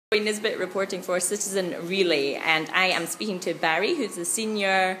Nisbet reporting for Citizenrelay, and I am speaking to Barry, who's the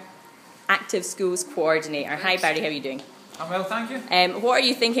Senior Active Schools Coordinator. Hi Barry, how are you doing? I'm well, thank you. What are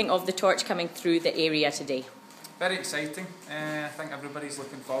you thinking of the torch coming through the area today? Very exciting. I think everybody's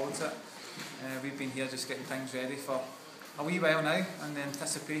looking forward to it. We've been here just getting things ready for a wee while now, and the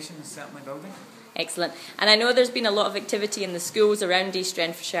anticipation is certainly building. Excellent. And I know there's been a lot of activity in the schools around East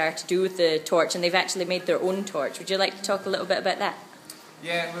Renfrewshire to do with the torch, and they've actually made their own torch. Would you like to talk a little bit about that?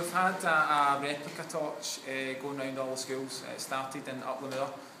 Yeah, we've had a replica torch going around all the schools. It started in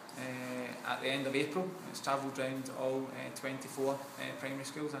Uplandmoor at the end of April. It's travelled around all 24 primary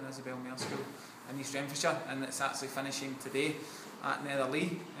schools and Isabel Mayor School in East Renfrewshire, and it's actually finishing today at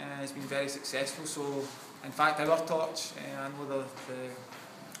Netherley. It's been very successful. So, in fact, our torch, I know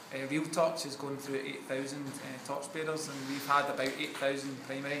the real torch is going through 8,000 torchbearers, and we've had about 8,000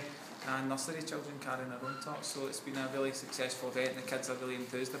 primary and nursery children carrying their own torch, so it's been a really successful event and the kids are really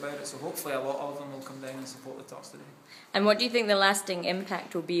enthused about it, so hopefully a lot of them will come down and support the torch today. And what do you think the lasting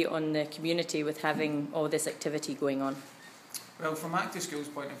impact will be on the community with having all this activity going on? Well, from Active Schools'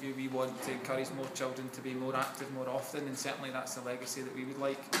 point of view, we want to encourage more children to be more active more often, and certainly that's the legacy that we would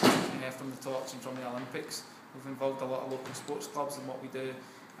like from the torch and from the Olympics. We've involved a lot of local sports clubs in what we do,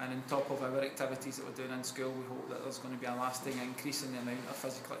 and on top of our activities that we're doing in school, we hope that there's going to be a lasting increase in the amount of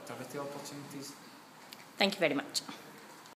physical activity opportunities. Thank you very much.